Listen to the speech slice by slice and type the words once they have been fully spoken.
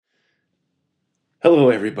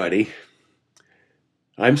Hello, everybody.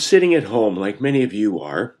 I'm sitting at home, like many of you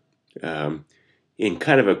are, in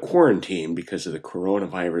kind of a quarantine because of the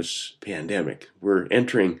coronavirus pandemic. We're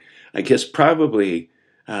entering, I guess, probably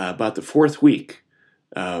about the fourth week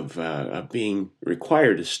of being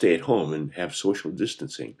required to stay at home and have social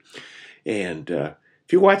distancing. And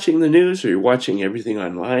if you're watching the news or you're watching everything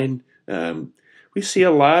online, we see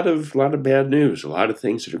a lot of bad news, a lot of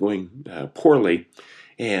things that are going poorly.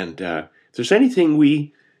 And if there's anything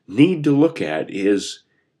we need to look at is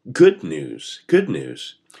good news. Good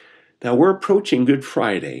news. Now we're approaching Good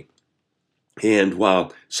Friday, and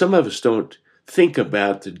while some of us don't think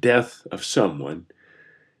about the death of someone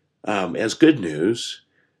as good news,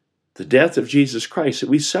 the death of Jesus Christ that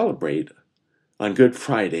we celebrate on Good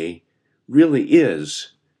Friday really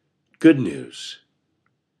is good news.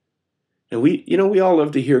 And we all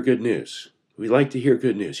love to hear good news. We like to hear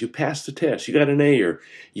good news. You passed the test, you got an A, or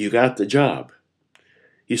you got the job.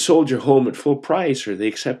 You sold your home at full price, or they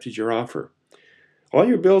accepted your offer. All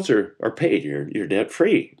your bills are paid. You're debt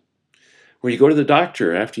free. Or you go to the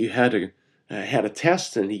doctor after you had a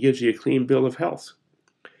test, and he gives you a clean bill of health.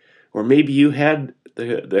 Or maybe you had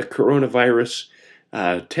the coronavirus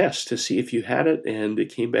test to see if you had it, and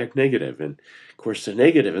it came back negative. And of course, the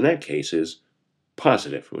negative in that case is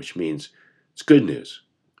positive, which means it's good news.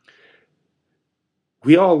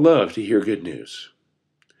 We all love to hear good news.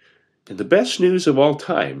 And the best news of all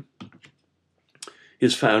time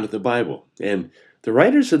is found in the Bible. And the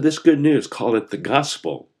writers of this good news call it the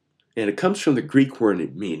gospel. And it comes from the Greek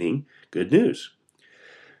word meaning good news.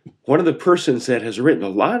 One of the persons that has written a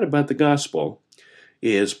lot about the gospel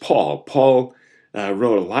is Paul. Paul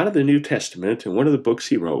wrote a lot of the New Testament, and one of the books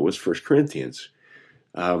he wrote was 1 Corinthians.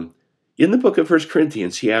 In the book of 1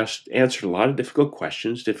 Corinthians, he answered a lot of difficult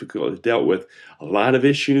questions, dealt with a lot of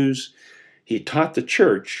issues. He taught the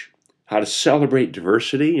church how to celebrate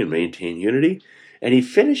diversity and maintain unity, and he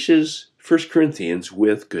finishes 1 Corinthians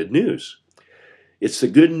with good news. It's the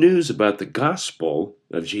good news about the gospel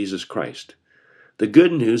of Jesus Christ, the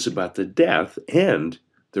good news about the death and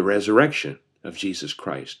the resurrection of Jesus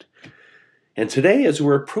Christ. And today, as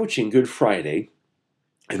we're approaching Good Friday,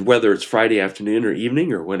 and whether it's Friday afternoon or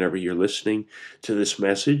evening or whenever you're listening to this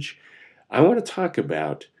message, I want to talk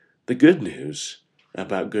about the good news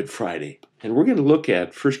about Good Friday. And we're going to look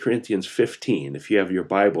at 1 Corinthians 15. If you have your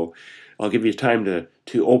Bible, I'll give you time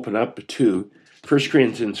to open up to 1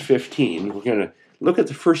 Corinthians 15. We're going to look at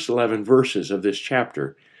the first 11 verses of this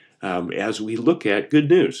chapter as we look at good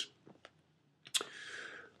news.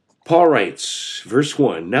 Paul writes, verse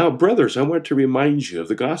 1, "Now, brothers, I want to remind you of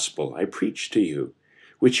the gospel I preached to you,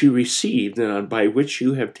 which you received and by which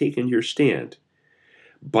you have taken your stand.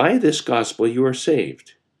 By this gospel you are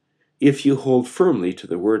saved, if you hold firmly to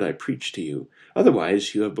the word I preached to you.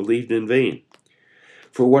 Otherwise you have believed in vain.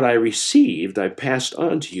 For what I received I passed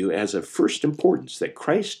on to you as of first importance, that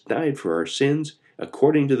Christ died for our sins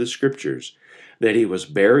according to the Scriptures, that he was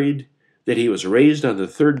buried, that he was raised on the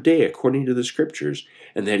third day according to the Scriptures,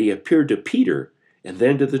 and that he appeared to Peter and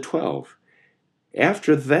then to the 12.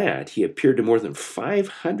 After that, he appeared to more than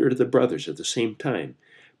 500 of the brothers at the same time,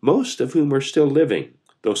 most of whom are still living,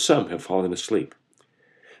 though some have fallen asleep.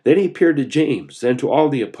 Then he appeared to James, then to all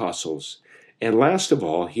the apostles, and last of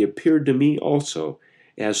all, he appeared to me also,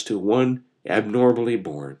 as to one abnormally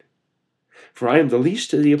born. For I am the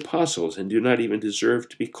least of the apostles, and do not even deserve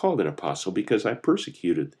to be called an apostle, because I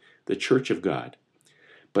persecuted the church of God.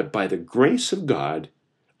 But by the grace of God,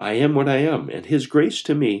 I am what I am, and his grace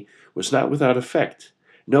to me was not without effect.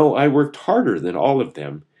 No, I worked harder than all of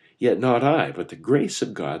them, yet not I, but the grace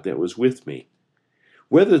of God that was with me.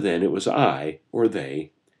 Whether then it was I or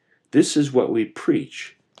they, this is what we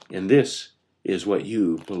preach, and this is what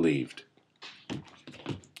you believed."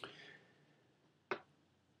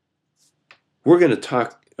 We're going to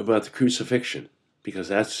talk about the crucifixion, because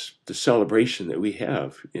that's the celebration that we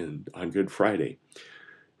have on Good Friday,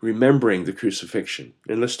 remembering the crucifixion.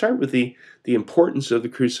 And let's start with the importance of the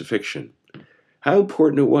crucifixion, how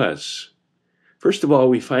important it was. First of all,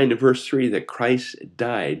 we find in verse 3 that Christ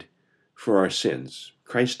died for our sins.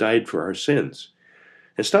 Christ died for our sins.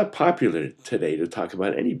 It's not popular today to talk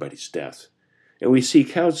about anybody's death. And we see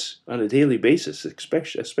accounts on a daily basis,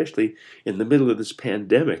 especially in the middle of this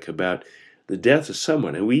pandemic, about the death of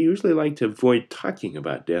someone. And we usually like to avoid talking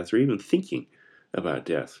about death or even thinking about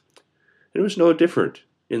death. And it was no different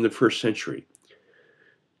in the first century.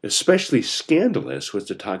 Especially scandalous was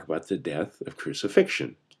to talk about the death of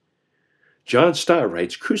crucifixion. John Stott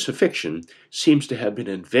writes, "Crucifixion seems to have been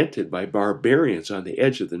invented by barbarians on the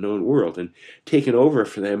edge of the known world and taken over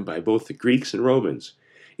for them by both the Greeks and Romans.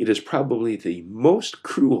 It is probably the most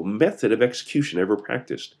cruel method of execution ever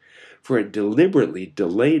practiced, for it deliberately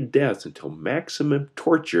delayed death until maximum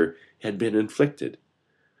torture had been inflicted.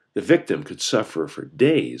 The victim could suffer for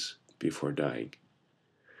days before dying.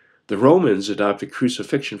 The Romans adopted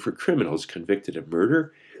crucifixion for criminals convicted of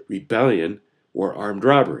murder, rebellion, or armed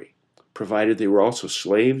robbery, provided they were also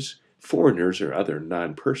slaves, foreigners, or other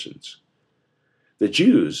non-persons. The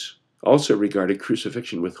Jews also regarded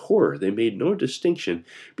crucifixion with horror. They made no distinction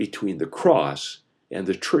between the cross and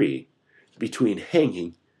the tree, between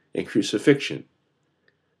hanging and crucifixion.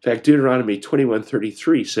 In fact, Deuteronomy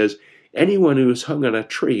 21:33 says, anyone who is hung on a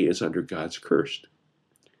tree is under God's curse.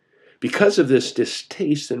 Because of this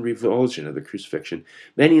distaste and revulsion of the crucifixion,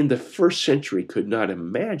 many in the first century could not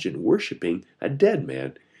imagine worshiping a dead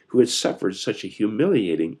man who had suffered such a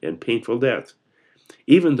humiliating and painful death,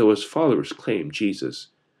 even though his followers claimed Jesus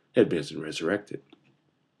had been resurrected.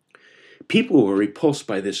 People were repulsed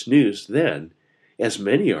by this news then, as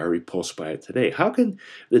many are repulsed by it today. How can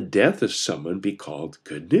the death of someone be called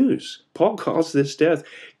good news? Paul calls this death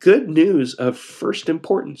good news of first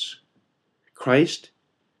importance. Christ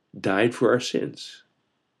died for our sins.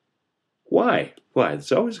 Why? Why?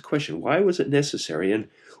 It's always a question. Why was it necessary? And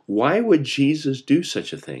why would Jesus do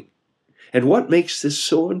such a thing? And what makes this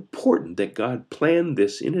so important that God planned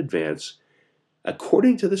this in advance,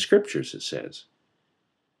 according to the Scriptures, it says,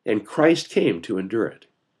 and Christ came to endure it?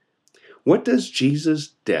 What does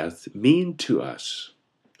Jesus' death mean to us?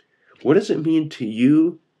 What does it mean to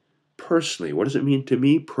you personally? What does it mean to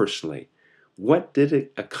me personally? What did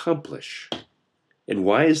it accomplish? And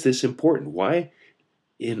why is this important? Why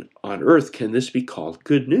on earth can this be called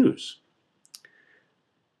good news?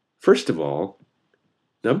 First of all,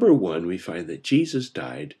 number one, we find that Jesus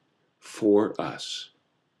died for us.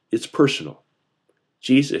 It's personal.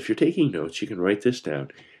 Jesus, if you're taking notes, you can write this down.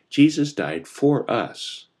 Jesus died for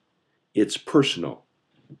us. It's personal.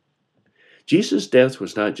 Jesus' death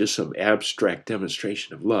was not just some abstract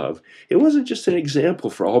demonstration of love. It wasn't just an example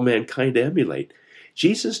for all mankind to emulate.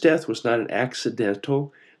 Jesus' death was not an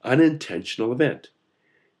accidental, unintentional event.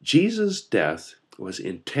 Jesus' death was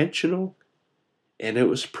intentional and it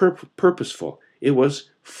was purposeful. It was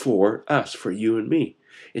for us, for you and me.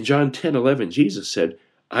 In John 10:11, Jesus said,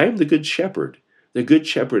 I am the good shepherd. The good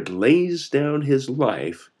shepherd lays down his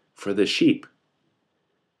life for the sheep.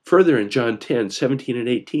 Further in John 10:17 and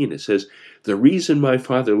 18, it says, the reason my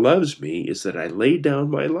Father loves me is that I lay down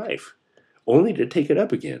my life, only to take it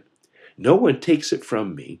up again. No one takes it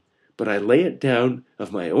from me, but I lay it down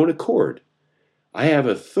of my own accord. I have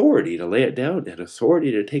authority to lay it down and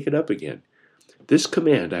authority to take it up again. This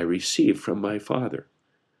command I received from my Father.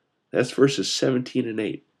 That's verses 17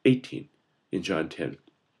 and 18 in John 10.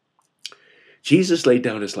 Jesus laid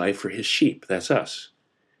down his life for his sheep. That's us.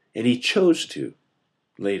 And he chose to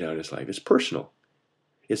lay down his life. It's personal.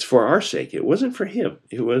 It's for our sake. It wasn't for him.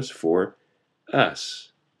 It was for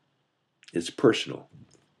us. It's personal.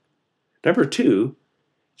 Number two,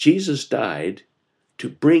 Jesus died to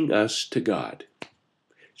bring us to God.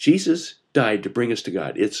 Jesus died to bring us to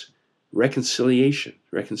God. It's reconciliation.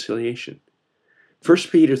 Reconciliation. 1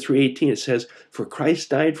 Peter 3:18, it says, for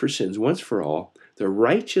Christ died for sins once for all, the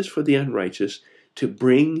righteous for the unrighteous, to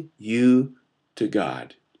bring you to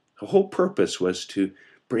God. The whole purpose was to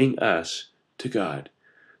bring us to God.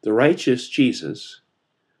 The righteous, Jesus,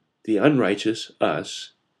 the unrighteous,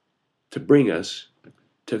 us, to bring us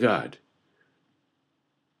to God.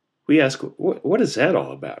 We ask, what is that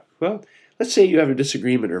all about? Well, let's say you have a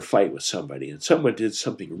disagreement or fight with somebody, and someone did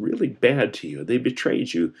something really bad to you. They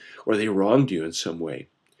betrayed you, or they wronged you in some way.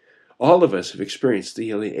 All of us have experienced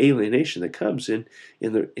the alienation that comes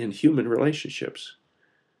in human relationships.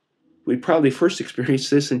 We probably first experienced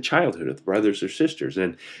this in childhood with brothers or sisters,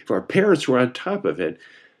 and if our parents were on top of it,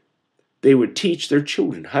 they would teach their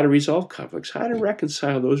children how to resolve conflicts, how to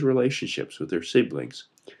reconcile those relationships with their siblings.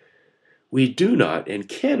 We do not and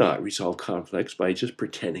cannot resolve conflicts by just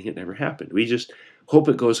pretending it never happened. We just hope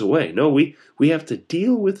it goes away. No, we have to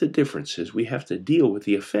deal with the differences. We have to deal with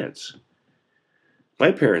the offense.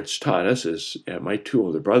 My parents taught us, as my two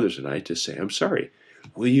older brothers and I, to say, I'm sorry,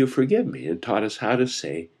 will you forgive me? And taught us how to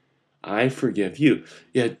say, I forgive you.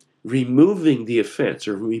 Yet removing the offense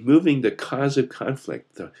or removing the cause of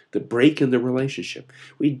conflict, the break in the relationship,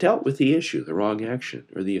 we dealt with the issue, the wrong action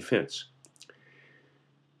or the offense.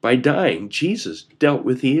 By dying, Jesus dealt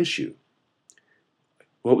with the issue.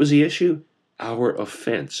 What was the issue? Our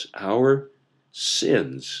offense, our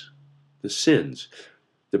sins, the sins.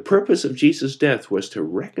 The purpose of Jesus' death was to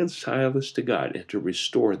reconcile us to God and to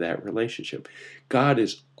restore that relationship. God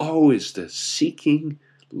is always the seeking,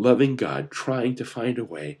 loving God trying to find a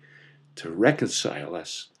way to reconcile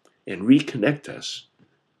us and reconnect us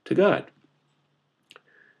to God.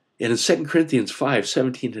 And in 2 Corinthians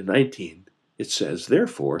 5:17-19, it says,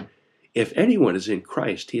 "Therefore, if anyone is in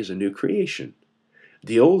Christ, he is a new creation.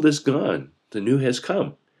 The old is gone, the new has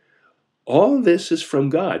come. All this is from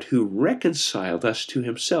God, who reconciled us to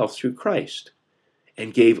himself through Christ,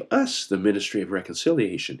 and gave us the ministry of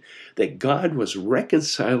reconciliation," that God was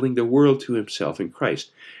reconciling the world to himself in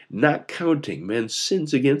Christ, not counting men's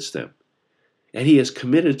sins against them. And he has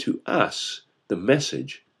committed to us the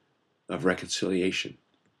message of reconciliation.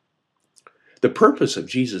 The purpose of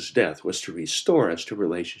Jesus' death was to restore us to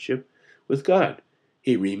relationship with God.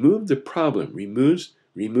 He removed the problem,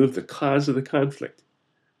 removed the cause of the conflict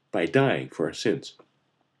by dying for our sins.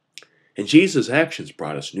 And Jesus' actions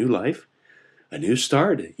brought us new life, a new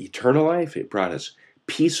start, eternal life. It brought us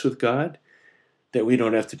peace with God, that we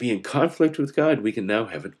don't have to be in conflict with God. We can now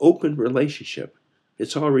have an open relationship.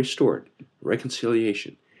 It's all restored.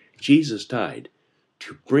 Reconciliation. Jesus died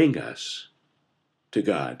to bring us to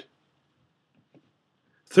God.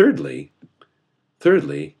 Thirdly,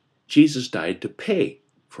 Jesus died to pay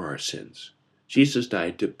for our sins. Jesus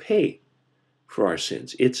died to pay for our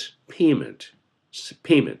sins. It's payment. It's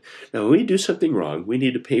payment. Now, when we do something wrong, we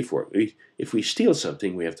need to pay for it. If we steal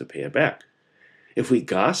something, we have to pay it back. If we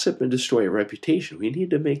gossip and destroy a reputation, we need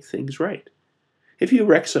to make things right. If you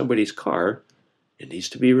wreck somebody's car, it needs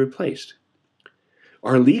to be replaced.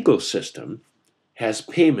 Our legal system has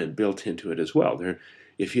payment built into it as well.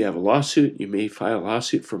 If you have a lawsuit, you may file a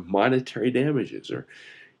lawsuit for monetary damages, or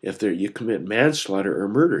if you commit manslaughter or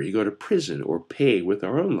murder, you go to prison or pay with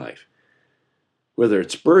our own life. Whether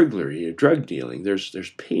it's burglary or drug dealing,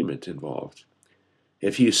 there's payment involved.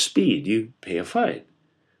 If you speed, you pay a fine.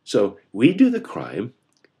 So we do the crime,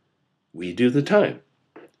 we do the time.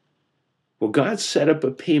 Well, God set up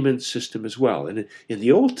a payment system as well. And in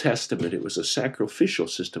the Old Testament, it was a sacrificial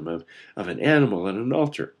system of an animal and an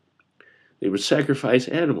altar. They would sacrifice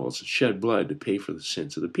animals and shed blood to pay for the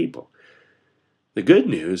sins of the people. The good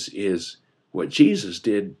news is what Jesus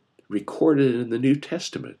did, recorded in the New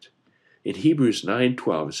Testament. In Hebrews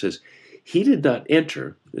 9:12, it says, "He did not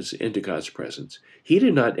enter," this is into God's presence, "he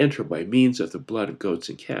did not enter by means of the blood of goats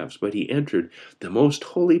and calves, but he entered the most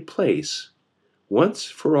holy place once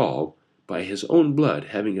for all by his own blood,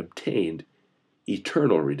 having obtained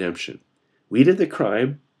eternal redemption." We did the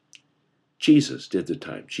crime. Jesus did the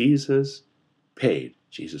time. Jesus paid.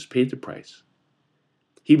 Jesus paid the price.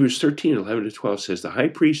 Hebrews 13:11-12 says, "The high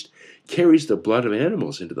priest carries the blood of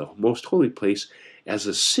animals into the most holy place as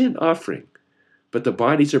a sin offering, but the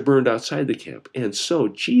bodies are burned outside the camp. And so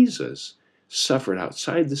Jesus suffered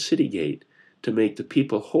outside the city gate to make the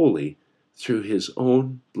people holy through his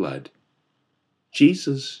own blood."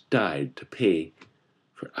 Jesus died to pay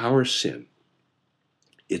for our sin.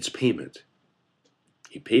 It's payment.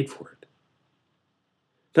 He paid for it.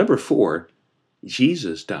 Number 4,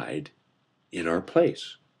 Jesus died in our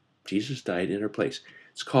place. Jesus died in our place.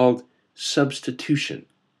 It's called substitution.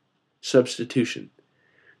 Substitution.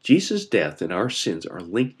 Jesus' death and our sins are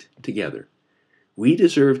linked together. We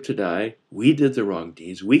deserve to die. We did the wrong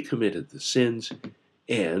deeds. We committed the sins.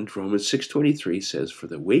 And Romans 6:23 says, "For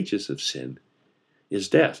the wages of sin is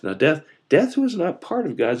death." Now, death was not part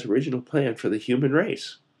of God's original plan for the human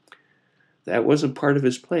race. That wasn't part of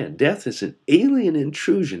his plan. Death is an alien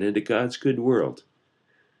intrusion into God's good world.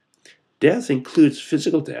 Death includes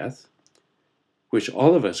physical death, which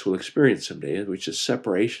all of us will experience someday, which is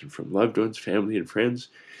separation from loved ones, family, and friends,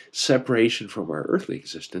 separation from our earthly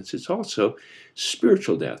existence. It's also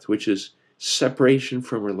spiritual death, which is separation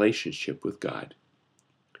from relationship with God.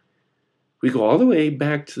 We go all the way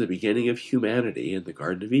back to the beginning of humanity in the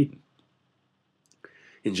Garden of Eden.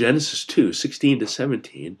 In Genesis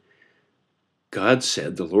 2:16-17, God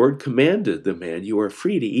said, "The Lord commanded the man, 'You are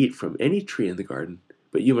free to eat from any tree in the garden,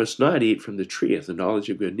 but you must not eat from the tree of the knowledge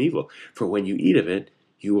of good and evil, for when you eat of it,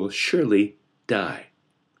 you will surely die.'"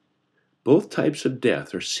 Both types of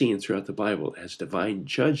death are seen throughout the Bible as divine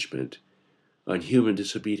judgment on human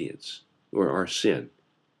disobedience or our sin.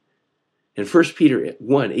 And 1 Peter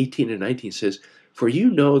 1:18-19 says, "For you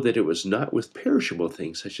know that it was not with perishable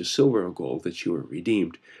things such as silver or gold that you were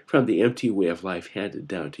redeemed from the empty way of life handed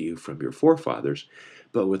down to you from your forefathers,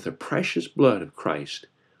 but with the precious blood of Christ,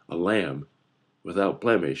 a lamb without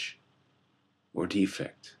blemish or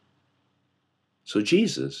defect." So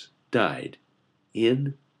Jesus died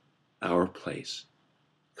in our place,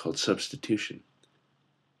 called substitution.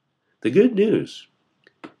 The good news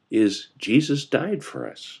is Jesus died for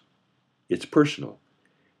us. It's personal.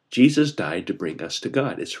 Jesus died to bring us to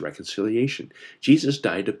God. It's reconciliation. Jesus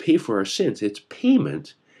died to pay for our sins. It's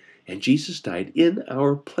payment. And Jesus died in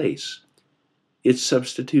our place. It's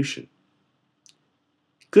substitution.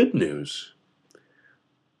 Good news.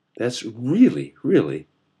 That's really, really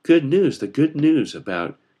good news. The good news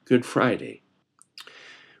about Good Friday.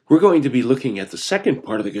 We're going to be looking at the second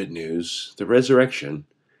part of the good news, the resurrection,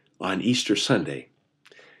 on Easter Sunday.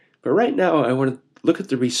 But right now, I want to look at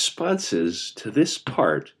the responses to this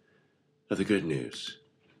part of the good news.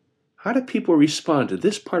 How do people respond to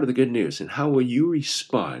this part of the good news, and how will you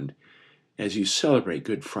respond as you celebrate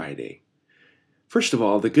Good Friday? First of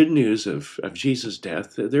all, the good news of Jesus'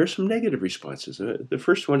 death, there are some negative responses. The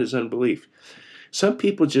first one is unbelief. Some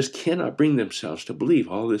people just cannot bring themselves to believe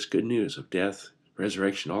all this good news of death,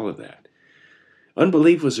 resurrection, all of that.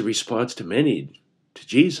 Unbelief was a response to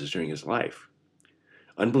Jesus during his life.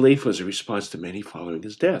 Unbelief was a response to many following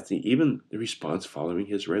his death, even the response following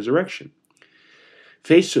his resurrection.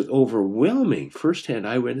 Faced with overwhelming first-hand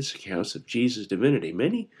eyewitness accounts of Jesus' divinity,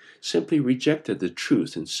 many simply rejected the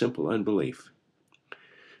truth in simple unbelief.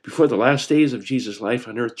 Before the last days of Jesus' life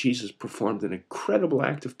on earth, Jesus performed an incredible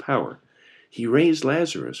act of power. He raised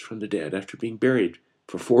Lazarus from the dead after being buried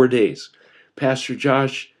for 4 days. Pastor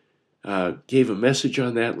Josh gave a message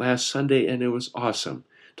on that last Sunday, and it was awesome,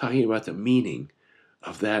 talking about the meaning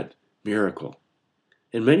of that miracle.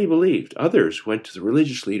 And many believed. Others went to the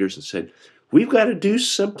religious leaders and said, "We've got to do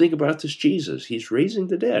something about this Jesus. He's raising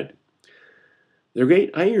the dead." The great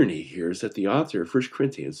irony here is that the author of 1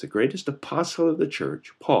 Corinthians, the greatest apostle of the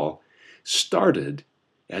church, Paul, started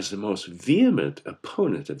as the most vehement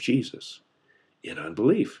opponent of Jesus in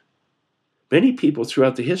unbelief. Many people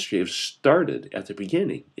throughout the history have started at the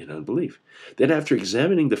beginning in unbelief. Then after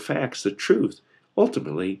examining the facts, the truth,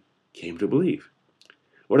 ultimately came to believe.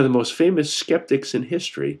 One of the most famous skeptics in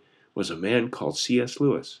history was a man called C.S.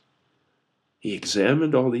 Lewis. He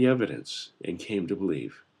examined all the evidence and came to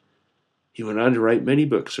believe. He went on to write many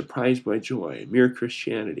books, Surprised by Joy, Mere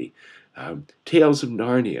Christianity, Tales of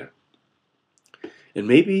Narnia. And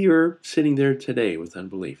maybe you're sitting there today with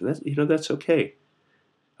unbelief. And that's okay.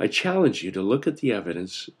 I challenge you to look at the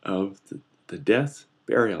evidence of the death,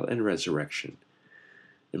 burial, and resurrection.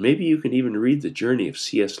 And maybe you can even read the journey of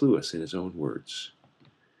C.S. Lewis in his own words.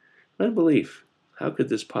 Unbelief. How could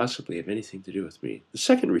this possibly have anything to do with me? The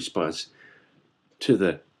second response to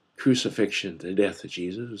the crucifixion, the death of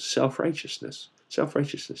Jesus, was self-righteousness.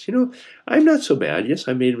 Self-righteousness. I'm not so bad. Yes,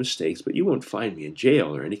 I made mistakes, but you won't find me in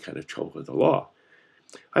jail or any kind of trouble with the law.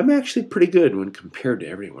 I'm actually pretty good when compared to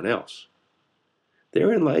everyone else.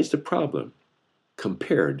 Therein lies the problem,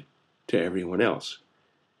 compared to everyone else.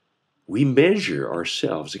 We measure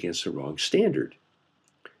ourselves against the wrong standard.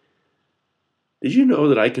 Did you know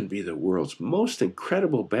that I can be the world's most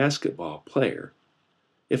incredible basketball player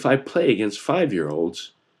if I play against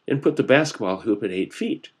 5-year-olds and put the basketball hoop at 8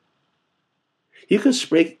 feet? You can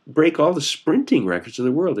break all the sprinting records in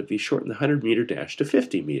the world if you shorten the 100-meter dash to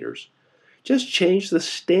 50 meters. Just change the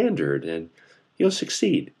standard and you'll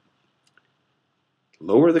succeed.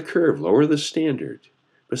 Lower the curve, lower the standard.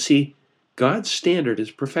 But see, God's standard is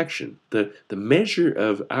perfection. The measure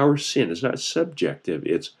of our sin is not subjective,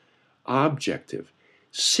 it's objective.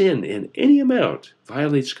 Sin in any amount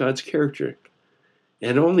violates God's character,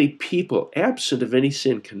 and only people absent of any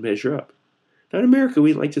sin can measure up. Now in America,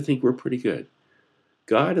 we like to think we're pretty good.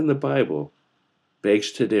 God in the Bible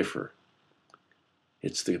begs to differ.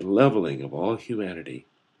 It's the leveling of all humanity.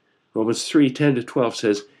 Romans 3:10-12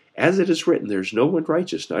 says, "As it is written, there is no one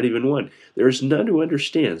righteous, not even one. There is none who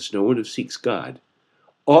understands, no one who seeks God.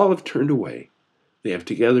 All have turned away. They have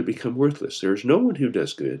together become worthless. There is no one who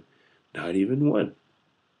does good, not even one."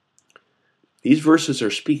 These verses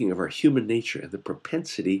are speaking of our human nature and the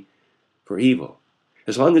propensity for evil.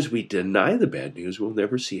 As long as we deny the bad news, we'll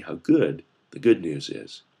never see how good the good news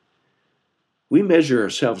is. We measure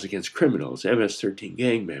ourselves against criminals, MS-13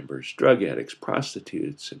 gang members, drug addicts,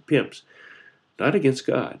 prostitutes, and pimps, not against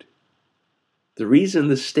God. The reason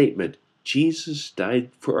this statement, Jesus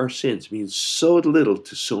died for our sins, means so little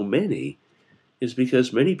to so many is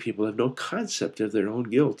because many people have no concept of their own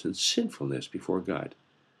guilt and sinfulness before God.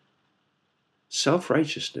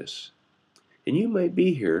 Self-righteousness. And you might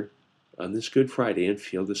be here on this Good Friday and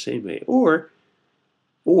feel the same way. Or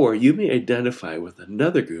you may identify with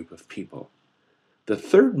another group of people. The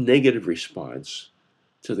third negative response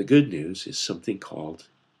to the good news is something called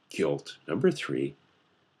guilt. Number 3,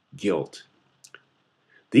 guilt.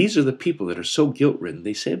 These are the people that are so guilt-ridden,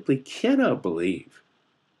 they simply cannot believe.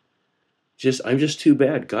 I'm just too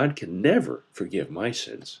bad. God can never forgive my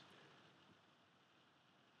sins.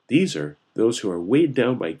 These are those who are weighed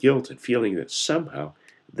down by guilt and feeling that somehow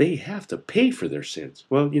they have to pay for their sins.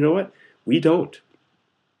 Well, you know what? We don't.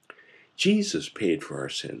 Jesus paid for our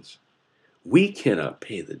sins. We cannot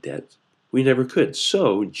pay the debt. We never could.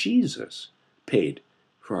 So Jesus paid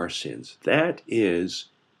for our sins. That is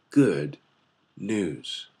good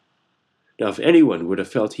news. Now, if anyone would have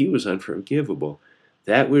felt he was unforgivable,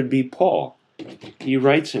 that would be Paul. He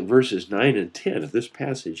writes in verses 9 and 10 of this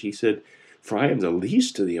passage, he said, "For I am the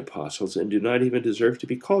least of the apostles and do not even deserve to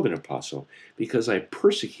be called an apostle, because I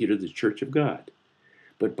persecuted the church of God.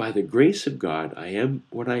 But by the grace of God I am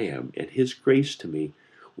what I am, and his grace to me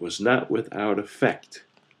was not without effect."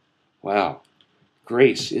 Wow.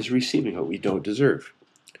 Grace is receiving what we don't deserve.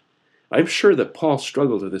 I'm sure that Paul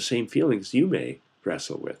struggled with the same feelings you may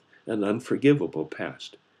wrestle with, an unforgivable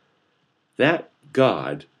past. That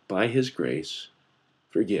God, by his grace,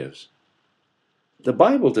 forgives. The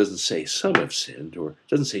Bible doesn't say some have sinned, or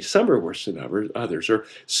doesn't say some are worse than others, or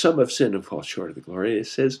some have sinned and fall short of the glory. It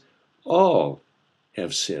says all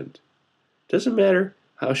have sinned. Doesn't matter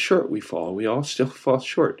how short we fall, we all still fall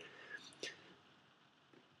short.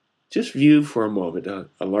 Just view for a moment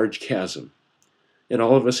a large chasm, and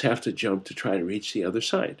all of us have to jump to try to reach the other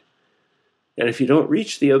side. And if you don't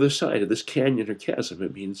reach the other side of this canyon or chasm,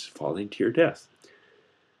 it means falling to your death.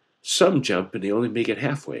 Some jump and they only make it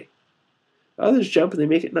halfway. Others jump and they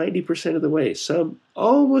make it 90% of the way. Some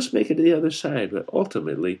almost make it to the other side, but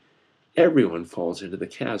ultimately, everyone falls into the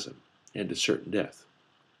chasm and to certain death.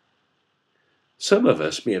 Some of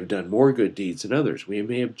us may have done more good deeds than others. We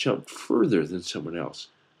may have jumped further than someone else.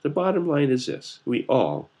 The bottom line is this: we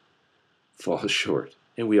all fall short,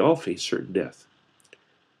 and we all face certain death.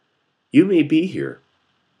 You may be here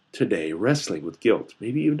today wrestling with guilt.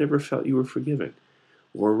 Maybe you never felt you were forgiven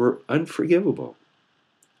or were unforgivable.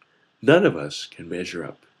 None of us can measure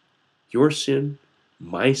up. Your sin,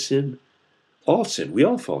 my sin, all sin. We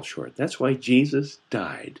all fall short. That's why Jesus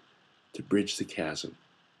died, to bridge the chasm.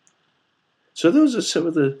 So those are some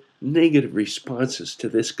of the negative responses to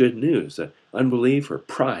this good news: unbelief or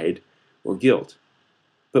pride or guilt.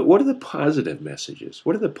 But what are the positive messages?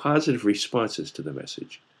 What are the positive responses to the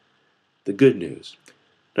message? The good news.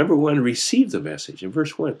 Number one, receive the message. In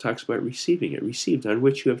verse 1, it talks about receiving it. Received, on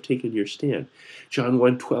which you have taken your stand. John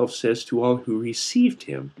 1:12 says, "To all who received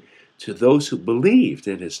him, to those who believed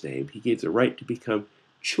in his name, he gave the right to become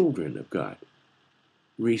children of God."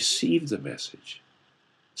 Receive the message.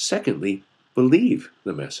 Secondly, believe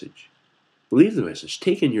the message. Believe the message.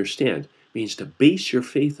 Taking your stand means to base your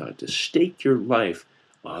faith on, to stake your life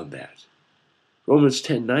on that. Romans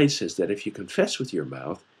 10:9 says that if you confess with your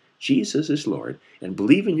mouth Jesus is Lord and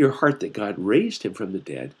believe in your heart that God raised him from the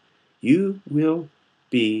dead, you will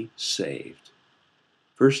be saved.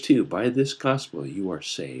 Verse 2, by this gospel you are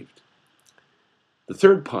saved. The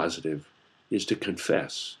third positive is to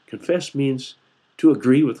confess. Confess means to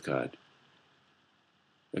agree with God.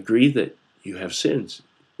 Agree that you have sins.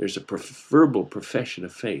 There's a verbal profession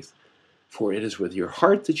of faith. For it is with your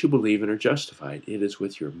heart that you believe and are justified. It is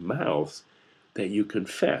with your mouth that you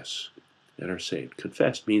confess and are saved.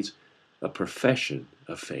 Confess means a profession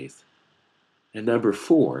of faith. And number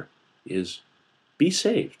 4 is be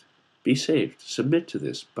saved. Be saved. Submit to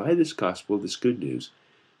this. By this gospel, this good news,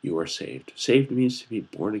 you are saved. Saved means to be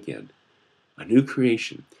born again. A new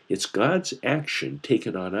creation. It's God's action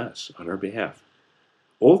taken on us, on our behalf.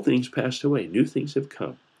 Old things passed away. New things have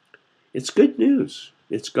come. It's good news.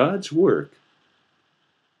 It's God's work,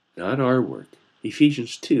 not our work.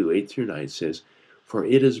 Ephesians 2:8-9 says, "For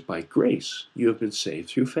it is by grace you have been saved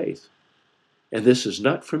through faith. And this is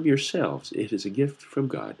not from yourselves. It is a gift from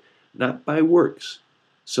God, not by works,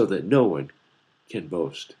 so that no one can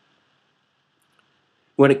boast."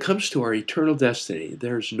 When it comes to our eternal destiny,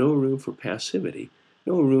 there's no room for passivity,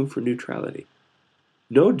 no room for neutrality.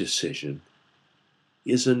 No decision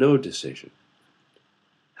is a no decision.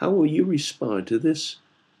 How will you respond to this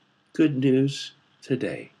good news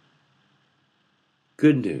today?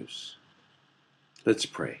 Good news. Let's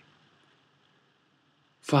pray.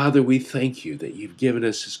 Father, we thank you that you've given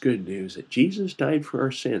us this good news, that Jesus died for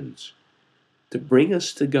our sins, to bring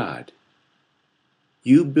us to God.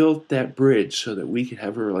 You built that bridge so that we could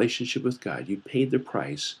have a relationship with God. You paid the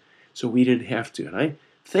price so we didn't have to. And I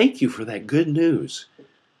thank you for that good news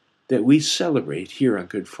that we celebrate here on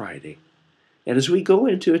Good Friday. And as we go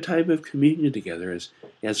into a time of communion together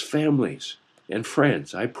as families and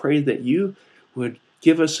friends, I pray that you would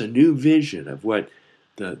give us a new vision of what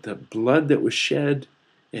the blood that was shed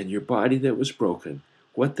and your body that was broken,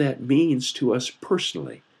 what that means to us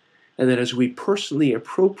personally. And that as we personally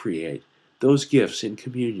appropriate those gifts in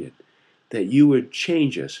communion, that you would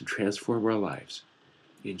change us and transform our lives.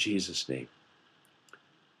 In Jesus' name,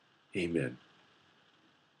 amen.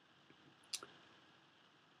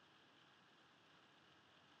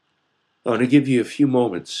 I want to give you a few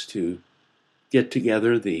moments to get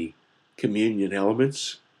together the communion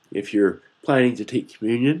elements. If you're planning to take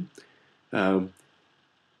communion,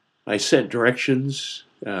 I sent directions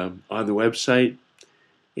on the website,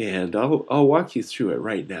 and I'll walk you through it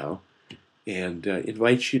right now and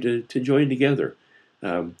invite you to join together.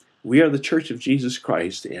 We are the Church of Jesus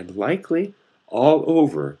Christ, and likely all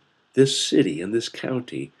over this city and this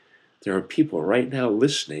county, there are people right now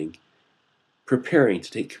listening, preparing to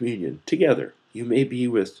take communion together. You may be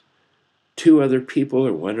with two other people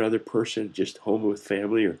or one other person, just home with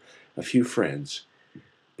family or a few friends.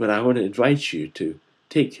 But I want to invite you to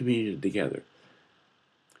take communion together.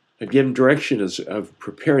 I've given directions of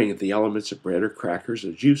preparing the elements of bread or crackers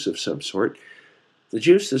or juice of some sort. The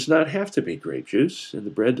juice does not have to be grape juice, and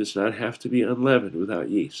the bread does not have to be unleavened without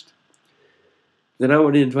yeast. Then I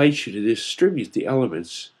want to invite you to distribute the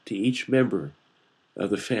elements to each member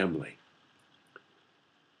of the family.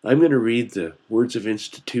 I'm going to read the words of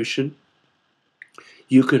institution.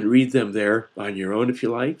 You can read them there on your own if you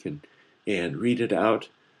like, and read it out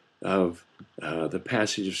of the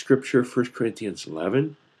passage of Scripture, 1 Corinthians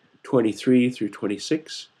 11, 23 through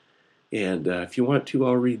 26. And if you want to,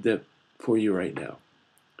 I'll read that for you right now.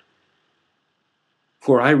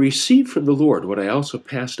 For I received from the Lord what I also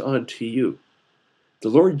passed on to you. The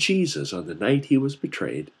Lord Jesus, on the night he was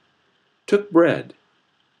betrayed, took bread,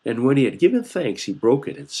 and when he had given thanks, he broke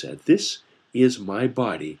it and said, "This is my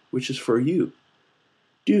body, which is for you.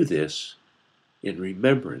 Do this in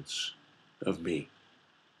remembrance of me."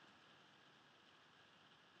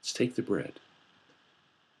 Let's take the bread.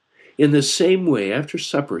 In the same way, after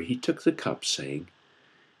supper, he took the cup, saying,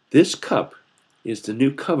 "This cup is the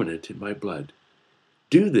new covenant in my blood.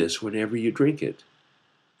 Do this whenever you drink it,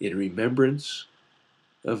 in remembrance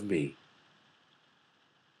of me.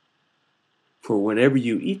 For whenever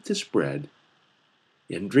you eat this bread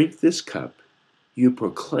and drink this cup, you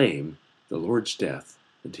proclaim the Lord's death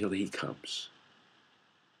until he comes."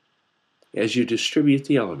 As you distribute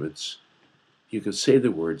the elements, you can say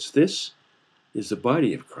the words, "This is the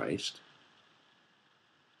body of Christ,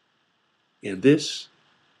 and this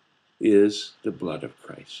is the blood of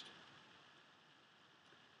Christ."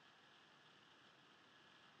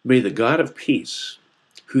 May the God of peace,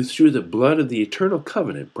 who through the blood of the eternal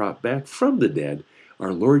covenant brought back from the dead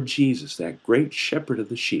our Lord Jesus, that great shepherd of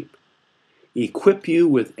the sheep, equip you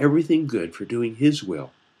with everything good for doing his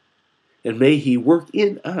will, and may he work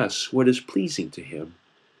in us what is pleasing to him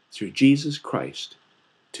through Jesus Christ,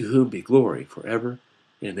 to whom be glory forever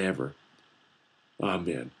and ever.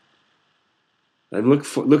 Amen. I'm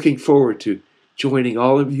looking forward to joining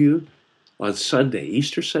all of you on Sunday,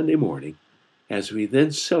 Easter Sunday morning, as we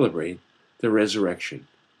then celebrate the resurrection.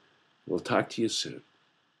 We'll talk to you soon.